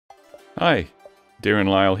Hi, Darren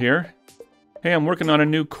Lyle here. Hey, I'm working on a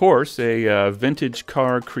new course, a vintage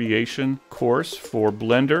car creation course for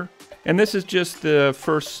Blender. And this is just the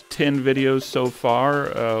first 10 videos so far,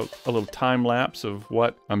 a little time lapse of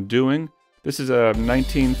what I'm doing. This is a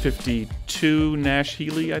 1952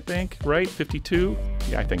 Nash-Healey, I think, right? 52?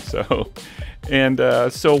 Yeah, I think so. And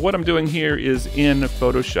so what I'm doing here is in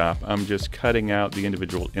Photoshop, I'm just cutting out the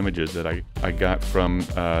individual images that I got from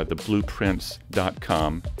the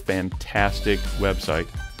blueprints.com. Fantastic website.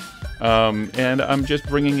 And I'm just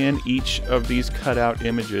bringing in each of these cutout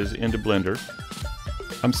images into Blender.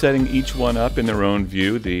 I'm setting each one up in their own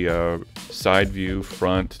view, the side view,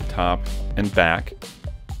 front, top, and back.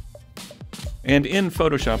 And in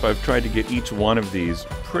Photoshop, I've tried to get each one of these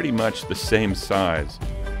pretty much the same size,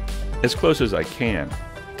 as close as I can.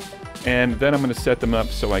 And then I'm going to set them up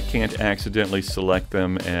so I can't accidentally select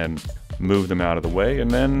them and move them out of the way.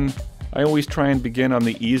 And then I always try and begin on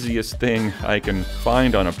the easiest thing I can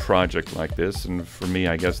find on a project like this. And for me,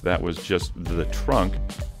 I guess that was just the trunk.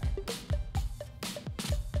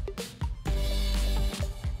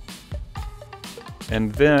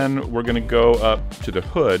 And then we're going to go up to the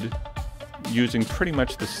hood using pretty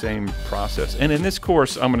much the same process. And in this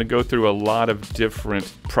course, I'm going to go through a lot of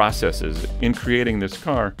different processes in creating this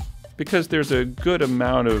car because there's a good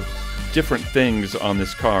amount of different things on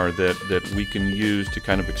this car that we can use to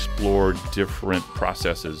kind of explore different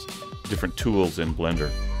processes, different tools in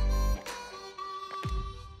Blender.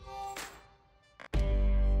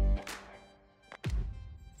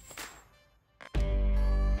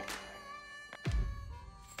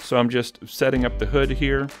 So I'm just setting up the hood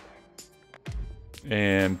here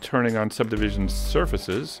and turning on subdivision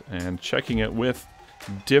surfaces and checking it with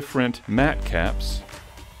different matte caps.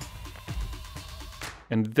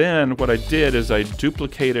 And then what I did is I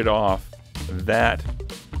duplicated off that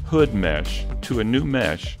hood mesh to a new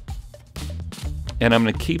mesh, and I'm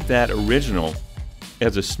going to keep that original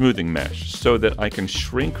as a smoothing mesh so that I can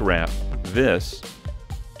shrink wrap this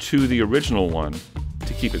to the original one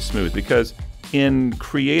to keep it smooth, because in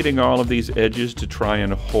creating all of these edges to try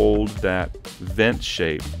and hold that vent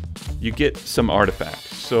shape, you get some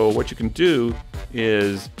artifacts. So what you can do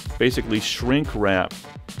is basically shrink wrap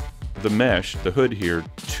the mesh, the hood here,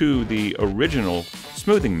 to the original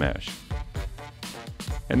smoothing mesh.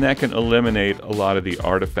 And that can eliminate a lot of the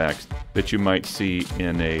artifacts that you might see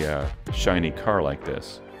in a shiny car like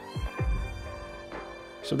this.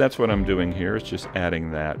 So that's what I'm doing here, is just adding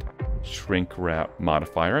that shrink wrap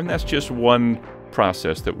modifier, and that's just one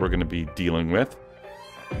process that we're going to be dealing with.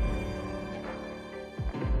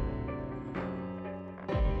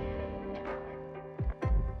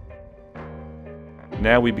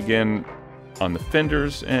 Now we begin on the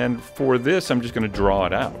fenders, and for this I'm just going to draw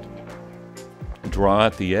it out. Draw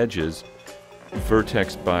out the edges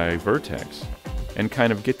vertex by vertex and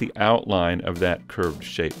kind of get the outline of that curved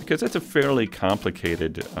shape, because that's a fairly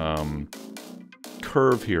complicated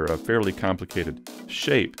curve here, a fairly complicated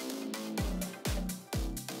shape.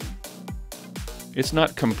 It's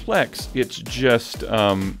not complex, it's just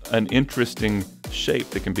an interesting shape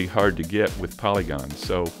that can be hard to get with polygons.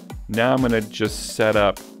 So now I'm going to just set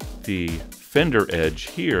up the fender edge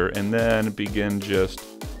here and then begin just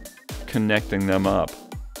connecting them up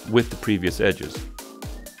with the previous edges.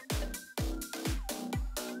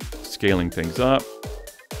 Scaling things up,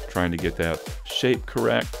 trying to get that shape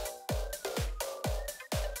correct.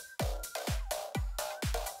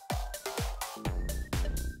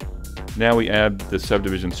 Now we add the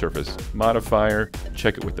subdivision surface modifier,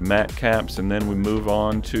 check it with the matte caps, and then we move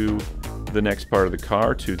on to the next part of the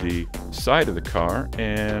car, to the side of the car,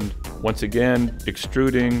 and once again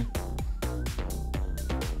extruding,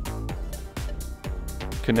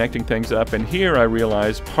 connecting things up. And here I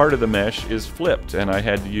realized part of the mesh is flipped, and I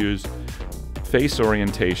had to use face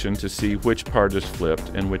orientation to see which part is flipped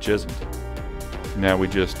and which isn't. Now we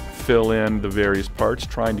just fill in the various parts,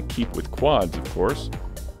 trying to keep with quads, of course.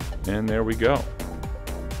 And there we go.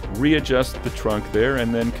 Readjust the trunk there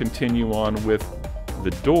and then continue on with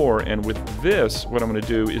the door. And with this, what I'm going to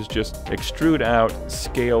do is just extrude out,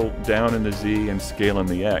 scale down in the Z and scale in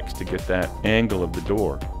the X to get that angle of the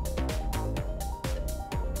door.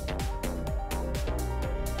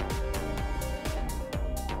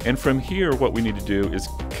 And from here, what we need to do is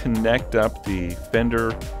connect up the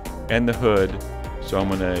fender and the hood. So I'm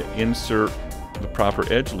going to insert the proper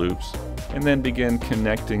edge loops and then begin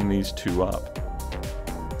connecting these two up.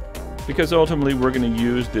 Because ultimately we're going to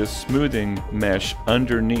use this smoothing mesh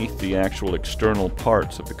underneath the actual external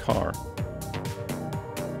parts of the car.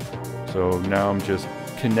 So now I'm just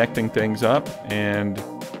connecting things up, and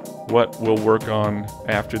what we'll work on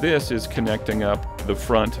after this is connecting up the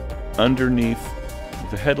front underneath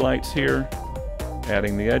the headlights here,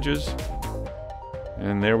 adding the edges.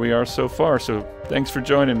 And there we are so far. So thanks for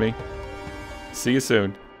joining me. See you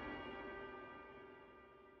soon.